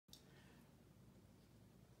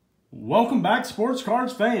Welcome back, Sports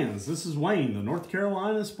Cards fans. This is Wayne, the North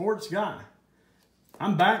Carolina sports guy.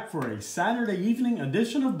 I'm back for a Saturday evening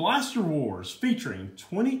edition of Blaster Wars featuring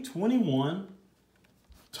 2021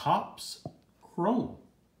 Topps Chrome.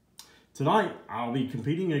 Tonight, I'll be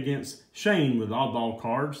competing against Shane with Oddball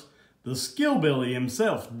Cards, the Skillbilly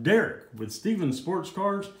himself, Derrick with Steven Sports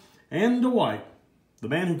Cards, and Dwight, the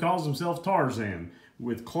man who calls himself Tarzan,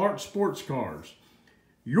 with Clark Sports Cards.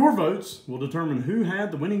 Your votes will determine who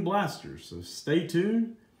had the winning blasters, so stay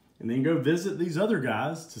tuned and then go visit these other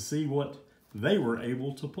guys to see what they were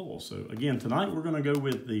able to pull. So again, tonight we're going to go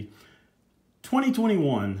with the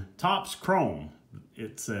 2021 Topps Chrome.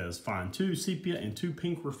 It says find 2 sepia and 2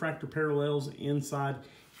 pink refractor parallels inside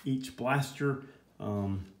each blaster.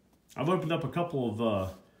 I've opened up a couple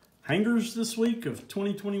of hangers this week of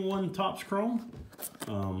 2021 Topps Chrome.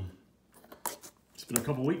 It's been a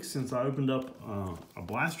couple weeks since I opened up a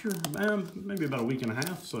blaster, maybe about a week and a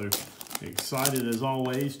half, so excited as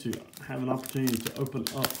always to have an opportunity to open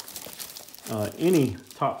up any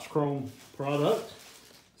Topps Chrome product.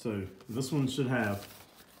 So this one should have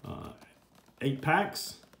 8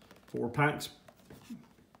 packs, 4 packs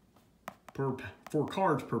per 4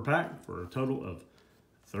 cards per pack for a total of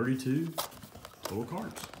 32 total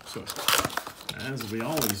cards. So as we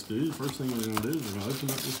always do, the first thing we're going to do is we're going to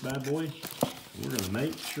open up this bad boy. We're going to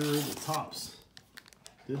make sure that Topps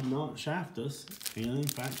did not shaft us and in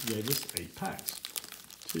fact gave us 8 packs.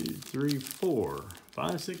 2, 3, 4,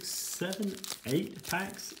 5, 6, 7, 8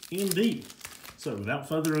 packs indeed. So without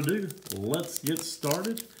further ado, let's get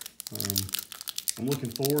started. I'm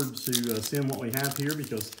looking forward to seeing what we have here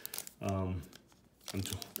because I'm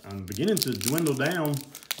beginning to dwindle down.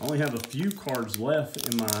 I only have a few cards left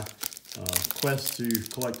in my quest to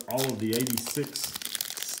collect all of the 86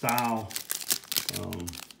 style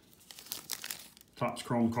Topps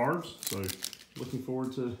Chrome cards. So looking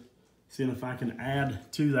forward to seeing if I can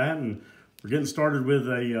add to that. And we're getting started with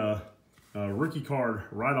a rookie card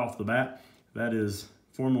right off the bat. That is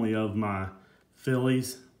formerly of my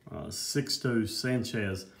Phillies, Sixto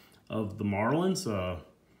Sanchez of the Marlins. I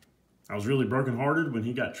was really brokenhearted when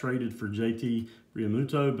he got traded for JT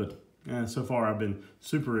Realmuto, but so far I've been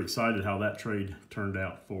super excited how that trade turned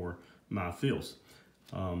out for my Phils.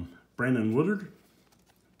 Brandon Woodard.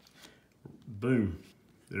 Boom.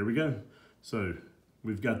 There we go. So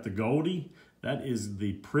we've got the Goldie. That is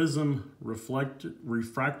the Prism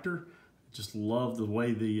refractor. Just love the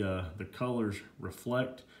way the colors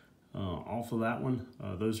reflect off of that one.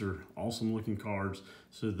 Those are awesome looking cards.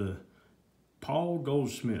 So the Paul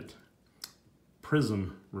Goldschmidt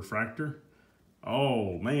Prism refractor.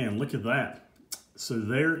 Oh man, look at that. So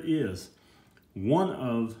there is one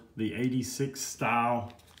of the 86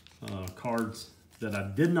 style cards that I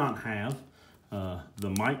did not have, the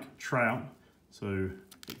Mike Trout. So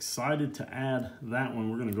excited to add that one.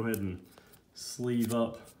 We're going to go ahead and sleeve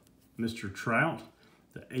up Mr. Trout,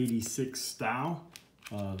 the 86 style.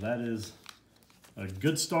 That is a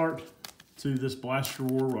good start to this blaster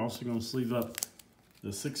war. We're also going to sleeve up the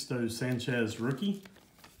Sixto Sanchez rookie.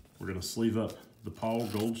 We're going to sleeve up the Paul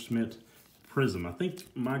Goldschmidt Prism. I think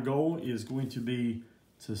my goal is going to be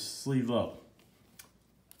to sleeve up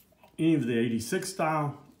any of the 86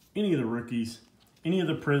 style, any of the rookies, any of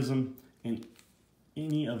the Prism, and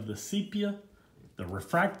any of the sepia, the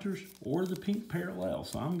refractors, or the pink parallel.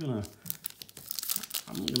 So I'm gonna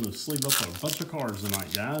sleeve up a bunch of cards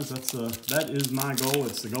tonight, guys. That is my goal.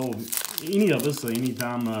 It's the goal of any of us.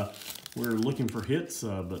 Anytime we're looking for hits,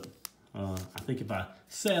 but I think if I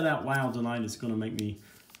say it out loud tonight, it's going to make me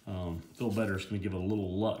feel better. It's going to give a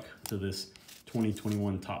little luck to this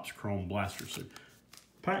 2021 Topps Chrome Blaster. So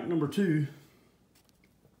pack number 2,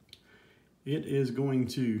 it is going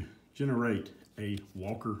to generate a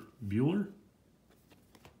Walker Buehler,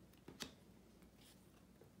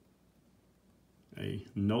 a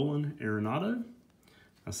Nolan Arenado.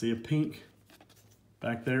 I see a pink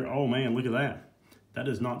back there. Oh man, look at that. That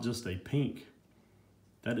is not just a pink.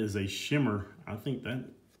 That is a shimmer. I think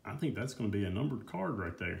that's going to be a numbered card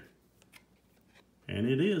right there. And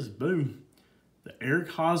it is. Boom. The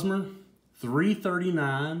Eric Hosmer,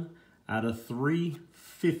 339 out of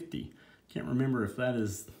 350. Can't remember if that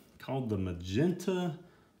is called the magenta.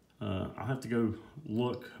 I'll have to go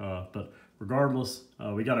look. But regardless,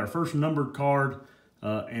 we got our first numbered card,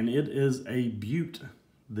 and it is a beaut.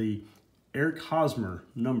 The Eric Hosmer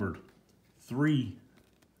numbered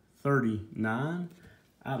 339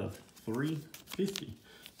 out of 350.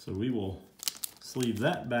 So we will sleeve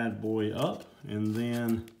that bad boy up, and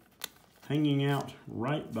then hanging out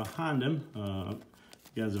right behind him, you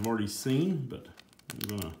guys have already seen, but I'm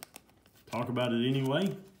gonna talk about it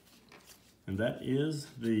anyway. and that is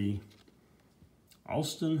the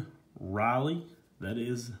Austin Riley. That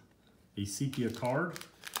is a sepia card.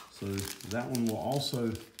 So that one will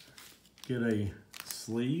also get a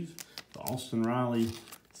sleeve. The Austin Riley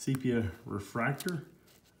sepia refractor.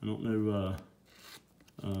 I don't know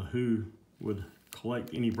who would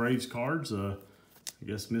collect any Braves cards. I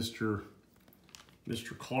guess Mr.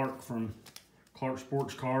 Clark from Clark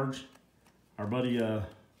Sports Cards, our buddy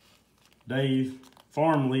Dave,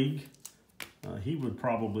 Farm League, he would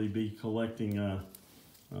probably be collecting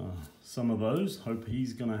some of those. Hope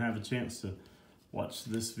he's gonna have a chance to watch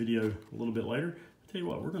this video a little bit later. I'll tell you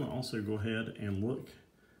what, we're gonna also go ahead and look,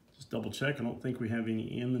 just double check. I don't think we have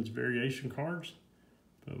any image variation cards,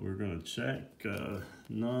 but we're gonna check.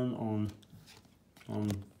 None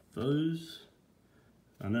on those.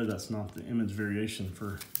 I know that's not the image variation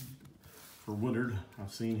for Woodard.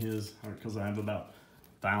 I've seen his, because I have about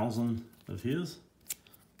 1,000 of his.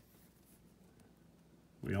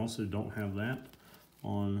 We also don't have that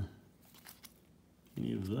on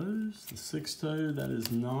any of those. The 6-toe, that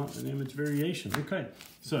is not an image variation. Okay,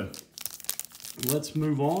 so let's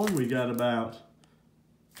move on. We got about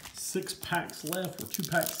 6 packs left. We're 2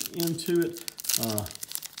 packs into it.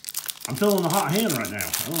 I'm feeling a hot hand right now.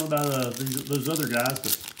 I don't know about those other guys,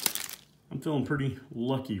 but I'm feeling pretty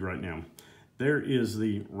lucky right now. There is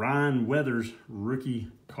the Ryan Weathers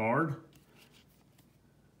rookie card.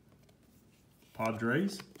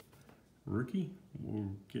 Padres rookie.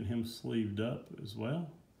 We'll get him sleeved up as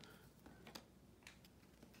well.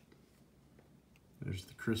 There's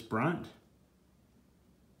the Chris Bryant.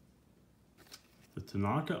 The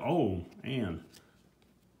Tanaka. Oh, and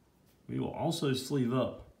we will also sleeve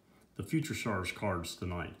up the Future Stars cards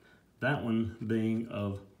tonight. That one being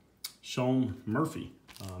of Sean Murphy.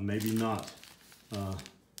 Maybe not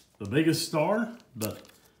the biggest star, but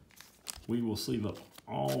we will sleeve up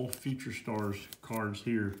all Future Stars cards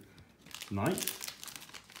here tonight.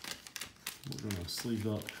 We're going to sleeve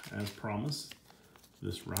up, as promised,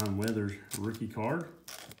 this Ryan Weathers rookie card.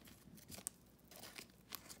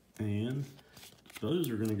 And those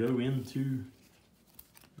are going to go into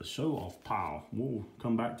the show-off pile. We'll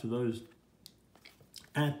come back to those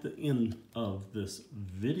at the end of this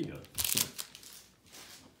video. So,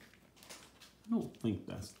 I don't think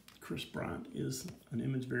that's Chris Bryant is an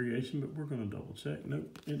image variation, but we're going to double check.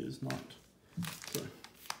 Nope, it is not. So,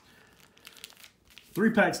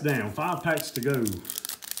 3 packs down, 5 packs to go.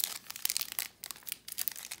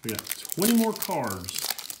 We got 20 more cards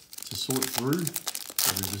to sort through.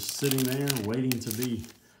 So they're just sitting there waiting to be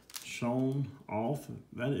shown off.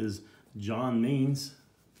 That is John Means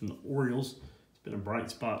from the Orioles. It's been a bright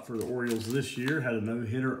spot for the Orioles this year. Had a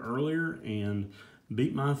no-hitter earlier and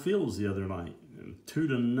beat my Phils the other night.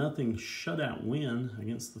 2-0 shutout win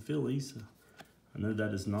against the Phillies. I know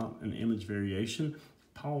that is not an image variation.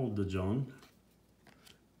 Paul DeJong.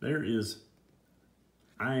 There is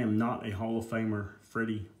I Am Not a Hall of Famer,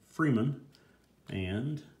 Freddie Freeman.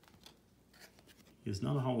 And he is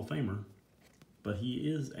not a Hall of Famer, but he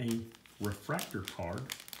is a refractor card.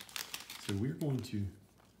 So we're going to,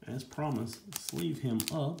 as promised, sleeve him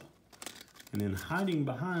up. And then hiding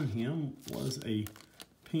behind him was a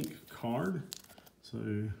pink card. So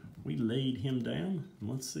we laid him down.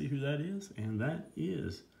 Let's see who that is. And that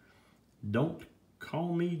is Don't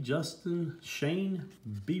Call Me Justin Shane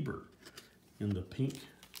Bieber in the pink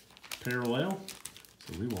parallel.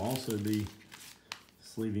 So we will also be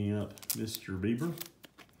sleeving up Mr. Bieber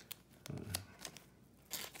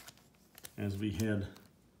as we head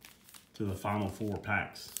to the final 4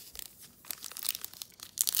 packs.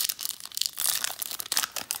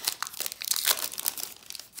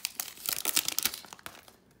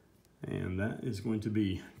 And that is going to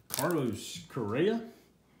be Carlos Correa,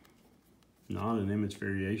 not an image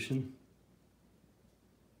variation.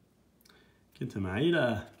 Kenta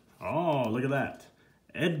Maeda. Oh, look at that.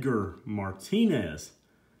 Edgar Martinez.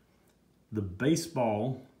 The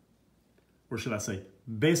baseball, or should I say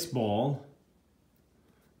baseball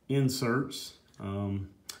inserts.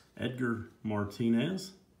 Edgar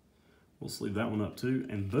Martinez. We'll sleeve that one up too.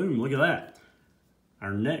 And boom, look at that.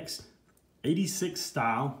 Our next 86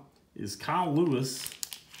 style is Kyle Lewis.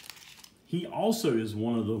 He also is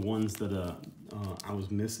one of the ones that I was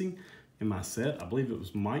missing in my set. I believe it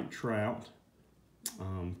was Mike Trout,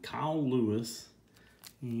 Kyle Lewis,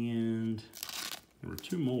 and there were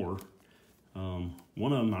 2 more.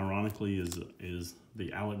 One of them, ironically, is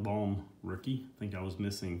the Alec Baum rookie. I think I was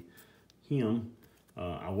missing him.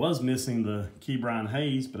 I was missing the Ke'Bryan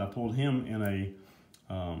Hayes, but I pulled him in a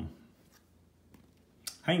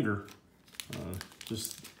hanger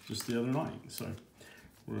just the other night. So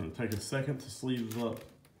we're going to take a second to sleeve up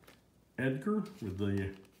Edgar with the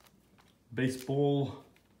baseball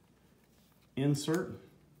insert.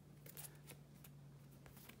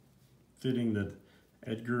 Fitting that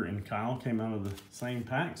Edgar and Kyle came out of the same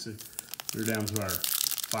pack. So we're down to our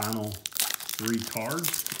final 3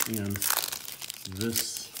 cards in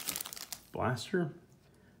this blaster.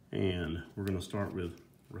 And we're going to start with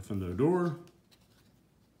Rufendo Odor,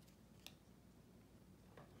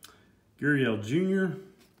 Gurriel Jr.,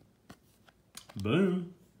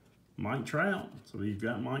 boom, Mike Trout. So we've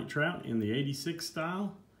got Mike Trout in the 86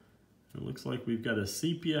 style. It looks like we've got a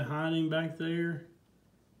sepia hiding back there.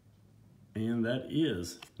 And that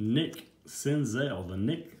is Nick Senzel, the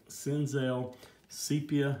Nick Senzel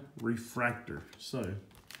sepia refractor. So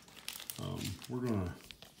we're going to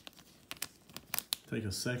take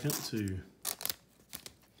a second to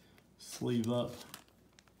sleeve up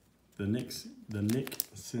the Nick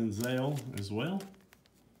Senzel as well.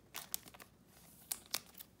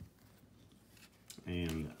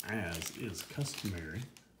 And as is customary,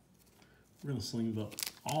 we're going to sleeve up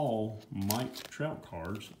all Mike Trout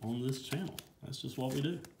cards on this channel. That's just what we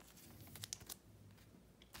do.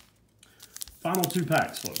 Final 2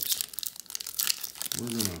 packs, folks. We're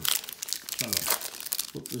going to try to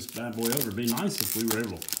flip this bad boy over. It'd be nice if we were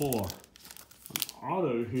able to pull an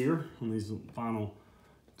auto here on these final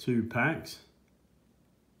 2 packs.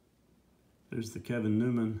 There's the Kevin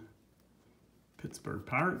Newman Pittsburgh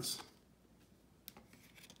Pirates.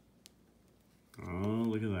 Oh,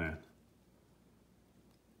 look at that.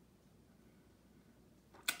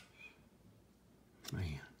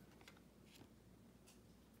 Man.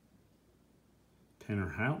 Tanner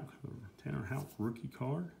Houck rookie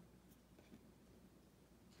card.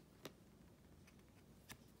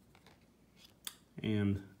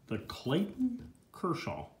 And the Clayton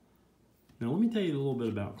Kershaw. Now let me tell you a little bit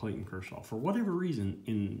about Clayton Kershaw. For whatever reason,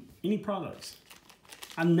 in any products,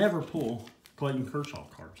 I never pull Clayton Kershaw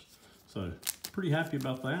cards. So pretty happy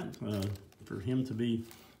about that, for him to be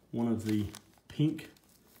one of the pink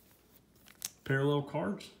parallel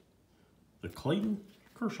cards, the Clayton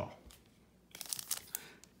Kershaw.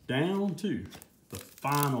 Down to the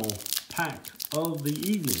final pack of the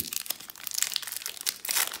evening.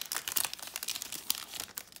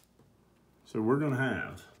 So we're going to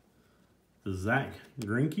have the Zach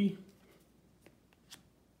Greinke,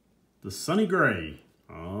 the Sonny Gray.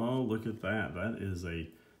 Oh, look at that. That is a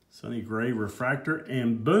Sonny Gray refractor.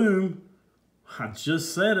 And boom, I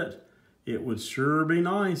just said it. It would sure be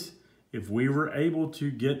nice if we were able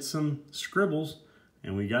to get some scribbles.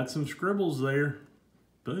 And we got some scribbles there.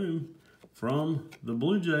 Boom. From the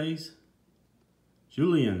Blue Jays,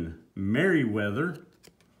 Julian Merriweather.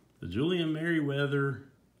 The Julian Merriweather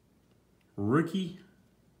rookie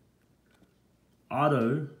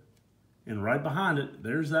auto. And right behind it,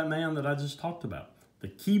 there's that man that I just talked about. The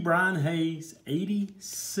Ke'Bryan Hayes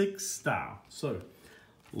 86 style. So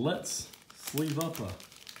let's sleeve up a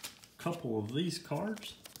couple of these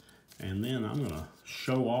cards. And then I'm going to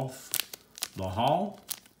show off the haul.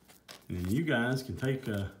 And then you guys can take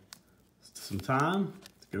some time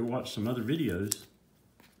to go watch some other videos.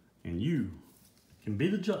 And you can be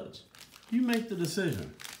the judge. You make the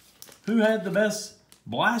decision. Who had the best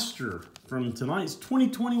blaster from tonight's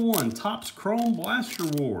 2021 Topps Chrome Blaster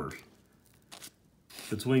Wars?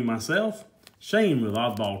 Between myself, Shane with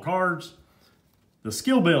Oddball Cards, the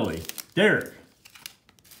Skillbilly, Derrick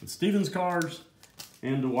with Stevens Cards,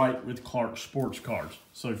 and Dwight with Clark Sports Cards.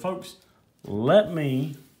 So folks, let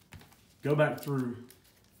me go back through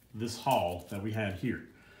this haul that we had here.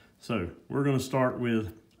 So we're going to start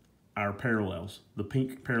with our parallels, the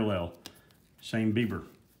pink parallel, Shane Bieber.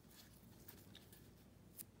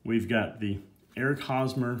 We've got the Eric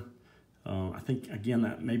Hosmer. I think, again,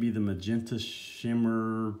 that may be the magenta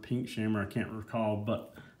shimmer, pink shimmer, I can't recall,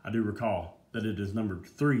 but I do recall that it is numbered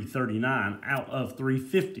 339 out of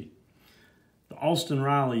 350. The Austin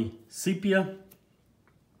Riley Sepia.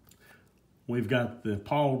 We've got the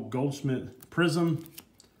Paul Goldschmidt Prism.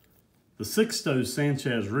 The Sixto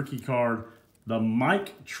Sanchez rookie card. The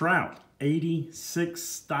Mike Trout 86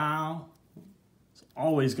 style. It's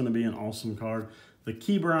always going to be an awesome card. The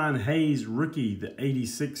Ke'Bryan Hayes rookie, the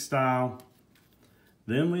 86 style.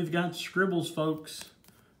 Then we've got scribbles, folks.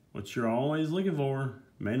 What you're always looking for.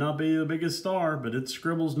 May not be the biggest star, but it's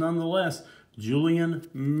scribbles nonetheless. Julian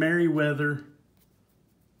Merriweather.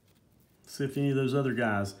 Let's see if any of those other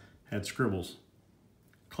guys had scribbles.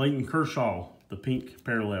 Clayton Kershaw, the pink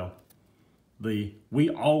parallel. The We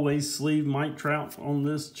Always Sleeve Mike Trout on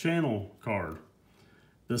This Channel card.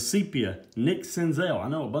 The Sepia, Nick Senzel. I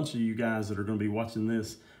know a bunch of you guys that are going to be watching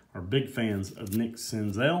this are big fans of Nick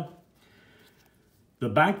Senzel. The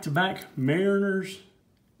back-to-back Mariners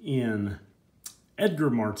in Edgar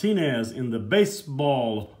Martinez in the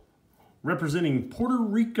baseball representing Puerto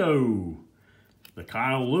Rico. The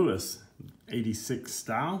Kyle Lewis 86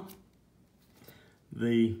 style.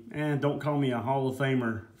 The, and don't call me a Hall of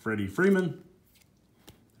Famer, Freddie Freeman.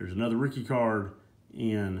 There's another rookie card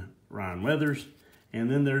in Ryan Weathers. And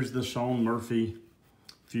then there's the Sean Murphy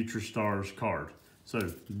Future Stars card. So,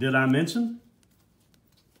 did I mention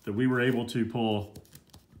that we were able to pull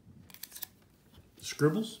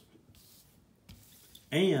scribbles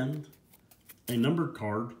and a numbered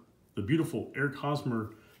card, the beautiful Eric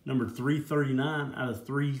Hosmer number 339 out of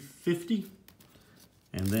 350,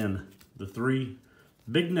 and then the three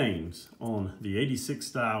big names on the 86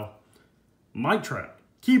 style: Mike Trout,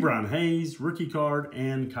 Ke'Bryan Hayes, rookie card,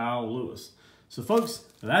 and Kyle Lewis. So folks,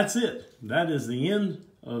 that's it. That is the end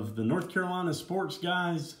of the North Carolina Sports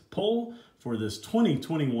Guys poll for this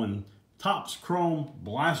 2021 Topps Chrome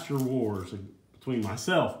Blaster Wars between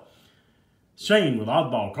myself, Shane with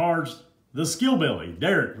Oddball Cards, the Skillbilly,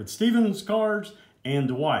 Derrick with Stevens Cards, and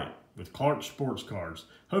Dwight with Clark Sports Cards.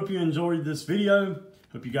 Hope you enjoyed this video.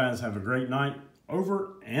 Hope you guys have a great night.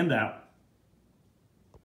 Over and out.